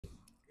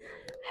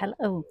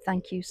Hello,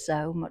 thank you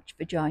so much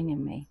for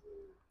joining me.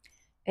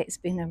 It's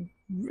been a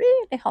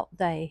really hot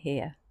day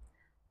here,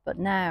 but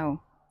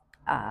now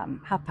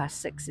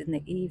 6:30 in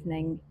the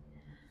evening,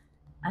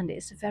 and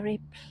it's a very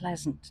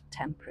pleasant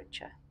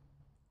temperature.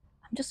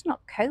 I'm just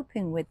not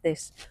coping with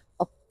this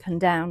up and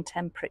down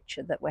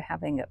temperature that we're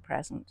having at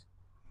present.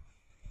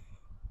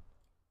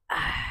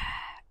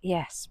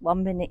 Yes,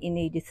 one minute you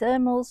need your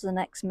thermals, the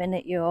next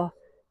minute you're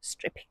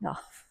stripping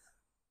off.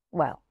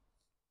 Well,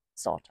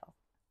 sort of.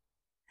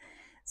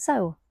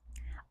 So,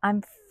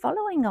 I'm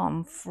following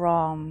on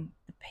from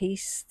the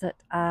piece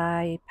that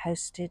I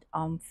posted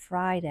on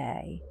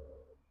Friday.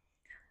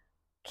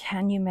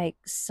 Can you make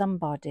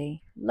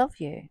somebody love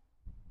you?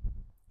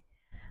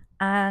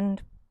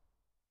 And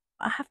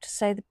I have to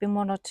say, there have been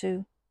one or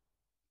two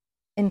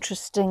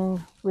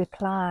interesting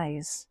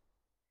replies.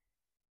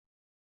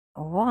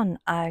 One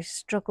I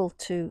struggled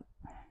to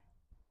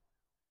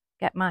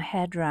get my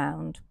head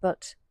round,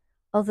 but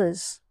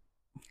others,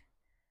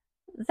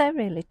 they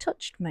really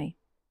touched me.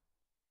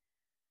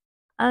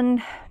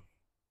 And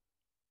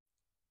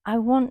I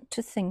want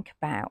to think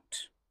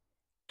about,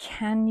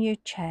 can you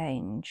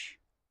change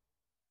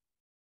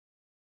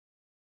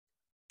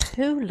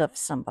to love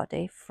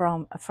somebody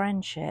from a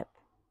friendship,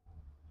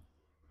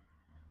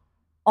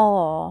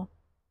 or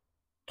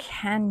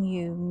can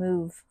you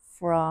move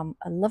from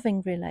a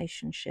loving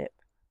relationship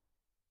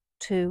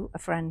to a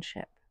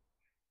friendship?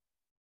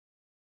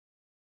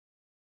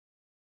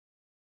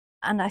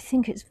 And I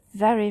think it's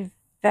very,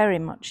 very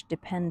much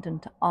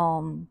dependent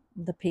on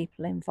the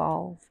people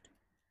involved.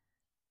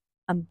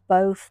 And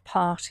both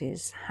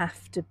parties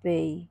have to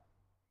be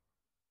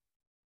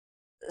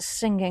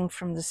singing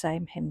from the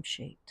same hymn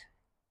sheet.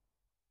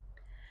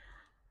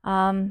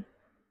 I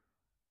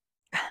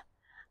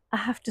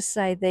have to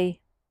say,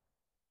 the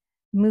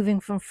moving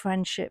from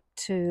friendship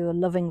to a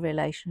loving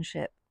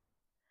relationship,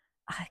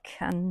 I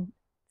can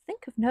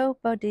think of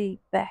nobody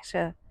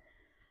better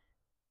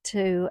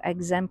to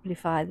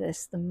exemplify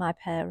this than my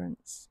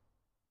parents.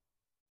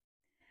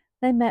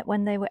 They met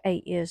when they were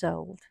 8 years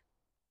old.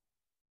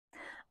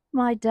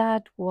 My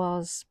dad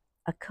was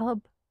a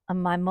cub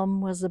and my mum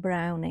was a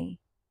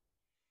brownie.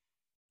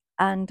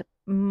 And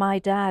my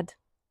dad,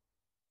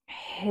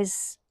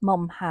 his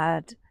mum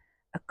had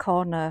a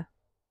corner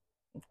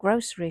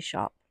grocery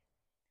shop,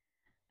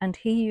 and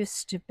he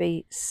used to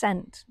be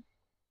sent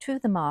to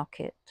the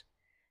market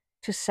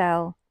to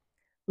sell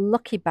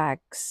lucky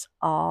bags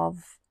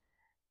of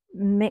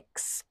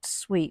mixed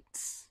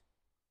sweets.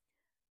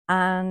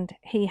 And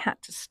he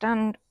had to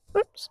stand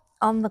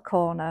on the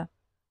corner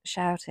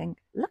shouting,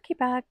 "Lucky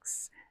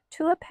bags,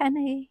 2 a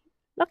penny,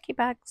 lucky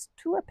bags,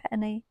 2 a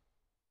penny."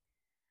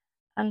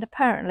 And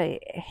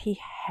apparently he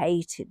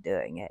hated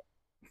doing it.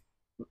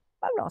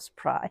 I'm not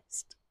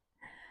surprised.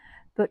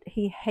 But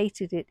he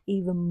hated it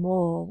even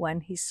more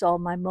when he saw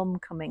my mum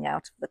coming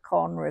out of the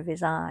corner of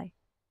his eye.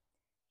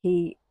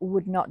 He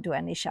would not do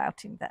any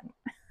shouting then.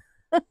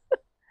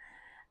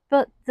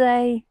 But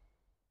they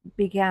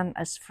began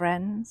as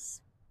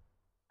friends,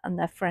 and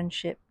their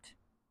friendship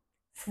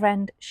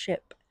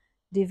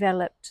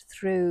developed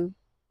through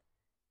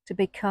to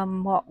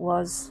become what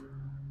was,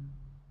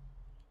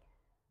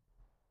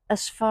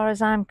 as far as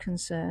I'm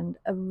concerned,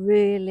 a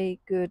really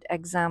good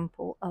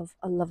example of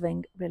a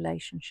loving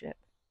relationship.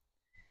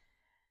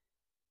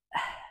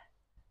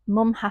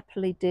 Mum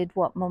happily did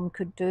what mum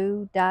could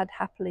do, dad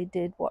happily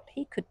did what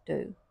he could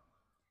do.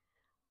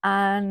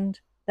 And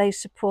they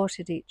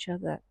supported each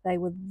other, they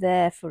were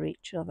there for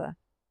each other.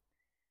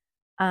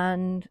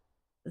 And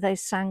they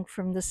sang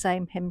from the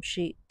same hymn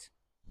sheet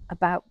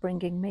about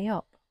bringing me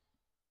up.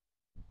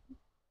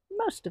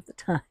 Most of the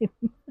time.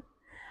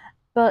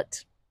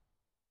 But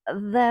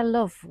their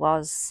love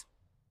was,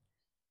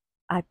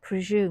 I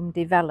presume,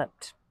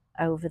 developed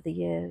over the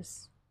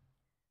years.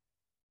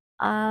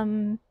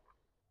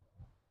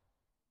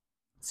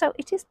 So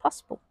it is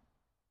possible.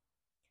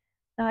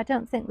 Now, I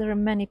don't think there are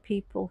many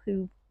people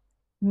who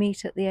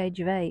meet at the age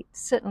of 8.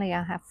 Certainly,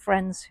 I have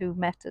friends who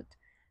met at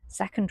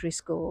secondary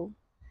school.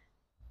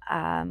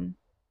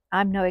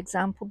 I'm no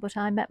example, but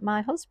I met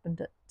my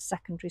husband at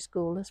secondary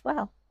school as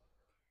well.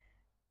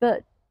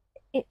 But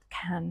it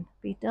can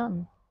be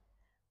done.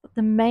 But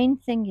the main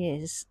thing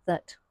is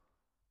that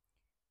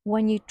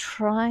when you're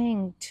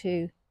trying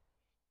to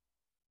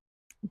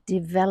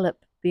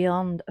develop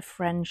beyond a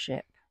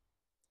friendship,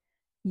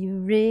 you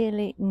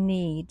really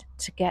need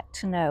to get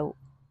to know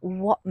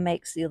what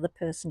makes the other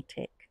person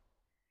tick.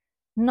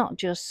 Not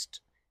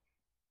just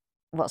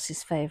what's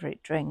his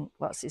favourite drink,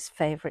 what's his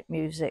favourite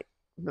music,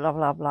 blah,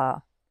 blah,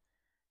 blah.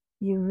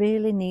 You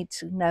really need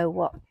to know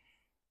what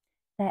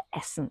their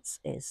essence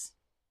is.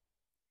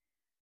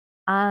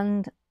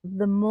 And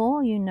the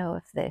more you know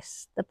of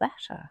this, the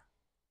better.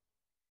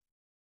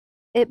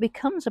 It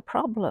becomes a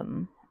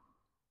problem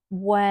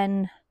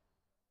when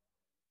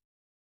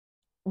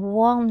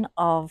one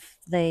of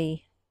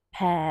the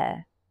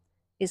pair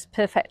is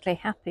perfectly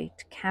happy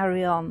to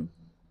carry on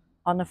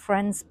a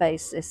friend's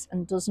basis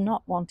and does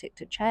not want it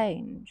to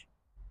change,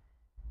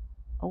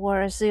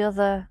 whereas the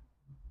other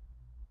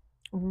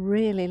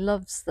really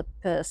loves the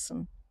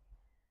person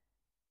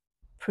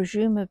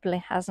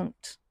presumably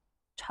hasn't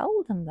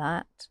told them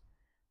that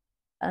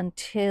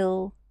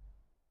until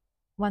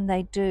when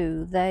they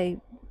do, they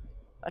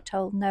are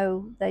told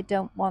no, they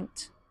don't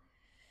want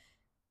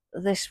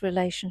this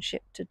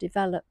relationship to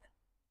develop.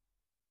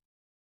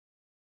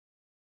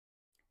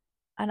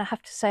 And I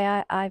have to say,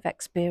 I've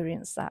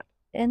experienced that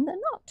in the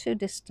not too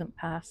distant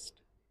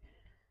past.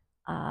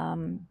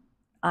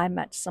 I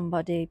met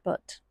somebody,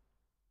 but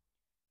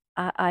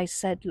I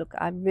said, look,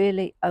 I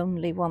really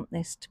only want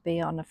this to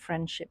be on a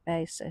friendship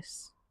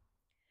basis.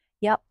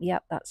 Yep,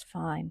 that's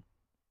fine.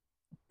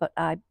 But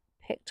I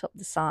picked up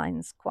the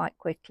signs quite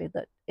quickly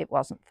that it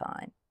wasn't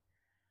fine.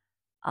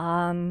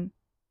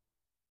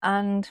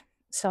 And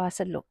so I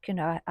said, look,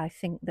 I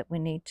think that we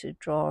need to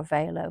draw a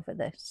veil over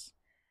this.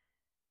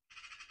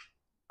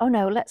 Oh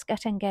no, let's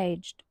get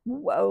engaged.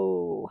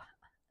 Whoa.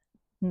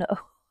 No.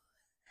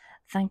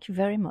 Thank you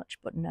very much,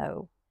 but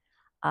no.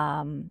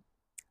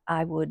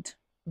 I would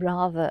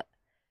rather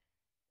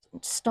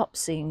stop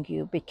seeing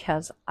you,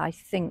 because I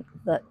think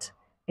that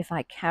if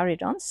I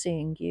carried on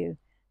seeing you,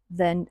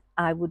 then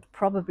I would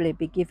probably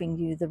be giving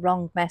you the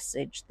wrong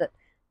message that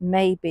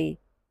maybe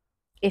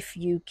if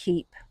you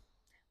keep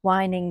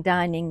whining,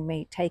 dining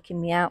me, taking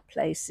me out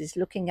places,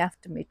 looking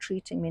after me,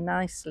 treating me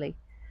nicely,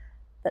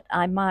 that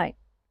I might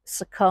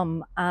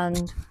succumb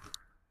and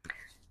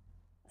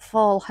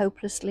fall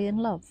hopelessly in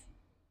love.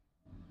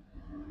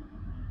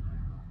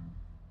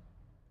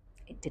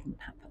 It didn't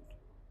happen.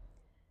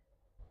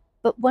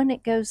 But when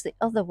it goes the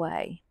other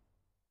way,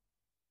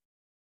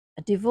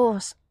 a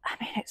divorce, I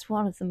mean, it's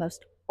one of the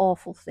most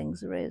awful things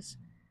there is.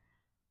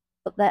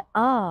 But there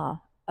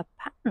are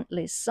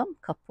apparently some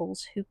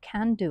couples who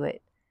can do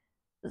it.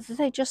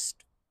 They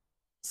just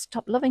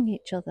stop loving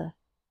each other.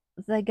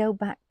 They go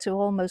back to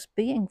almost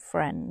being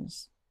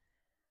friends.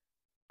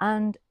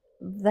 And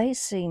they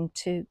seem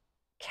to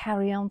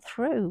carry on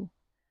through.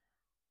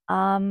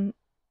 And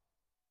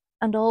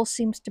all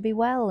seems to be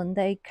well, and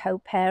they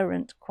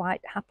co-parent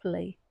quite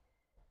happily,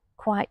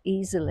 quite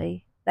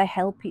easily. They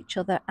help each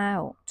other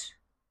out.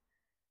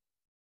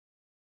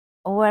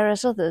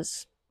 Whereas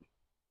others,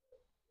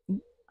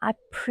 I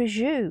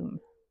presume,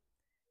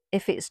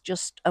 if it's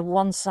just a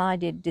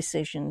one-sided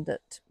decision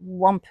that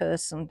one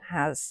person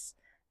has,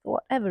 for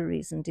whatever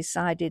reason,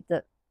 decided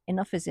that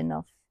enough is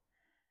enough,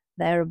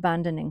 they're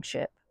abandoning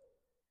ship,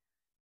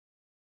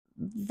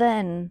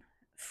 then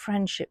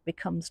friendship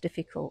becomes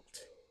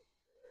difficult.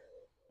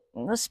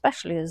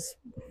 Especially as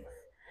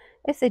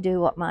if they do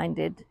what mine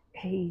did.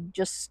 He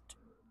just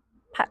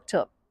packed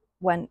up,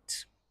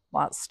 went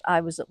whilst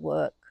I was at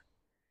work,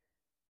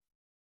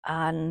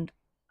 and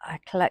I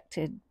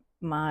collected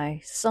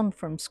my son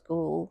from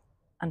school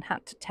and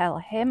had to tell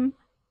him,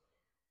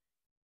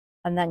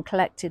 and then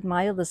collected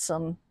my other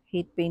son.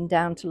 He'd been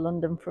down to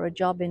London for a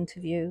job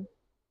interview,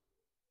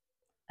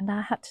 and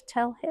I had to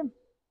tell him.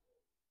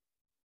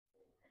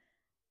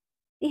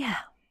 Yeah,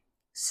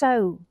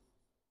 so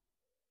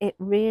it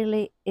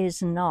really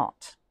is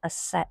not a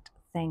set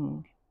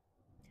thing.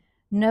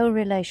 No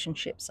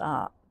relationships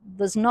are.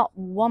 There's not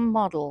one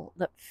model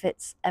that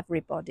fits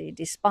everybody,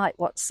 despite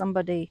what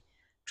somebody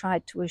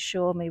tried to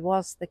assure me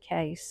was the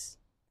case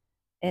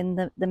in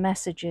the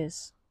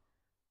messages.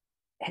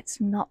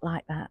 It's not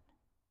like that.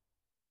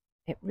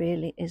 It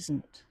really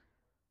isn't.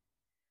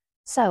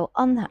 So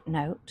on that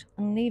note,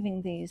 I'm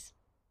leaving these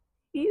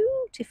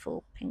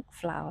beautiful pink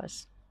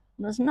flowers.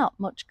 There's not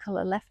much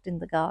colour left in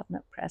the garden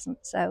at present,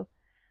 so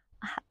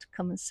I had to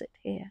come and sit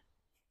here.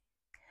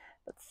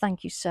 But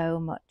thank you so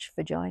much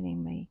for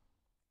joining me.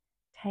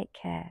 Take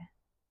care.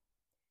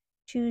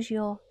 Choose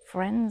your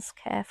friends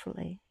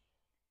carefully,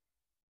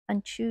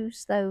 and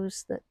choose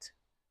those that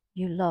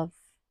you love.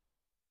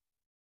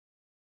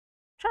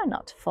 Try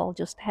not to fall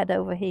just head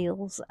over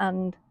heels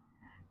and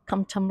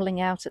come tumbling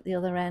out at the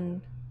other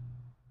end.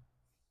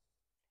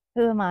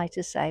 Who am I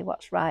to say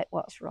what's right,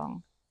 what's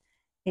wrong?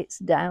 It's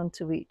down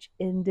to each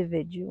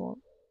individual.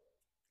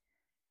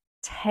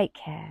 Take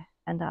care,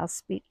 and I'll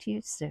speak to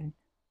you soon.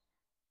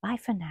 Bye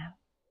for now.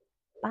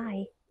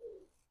 Bye.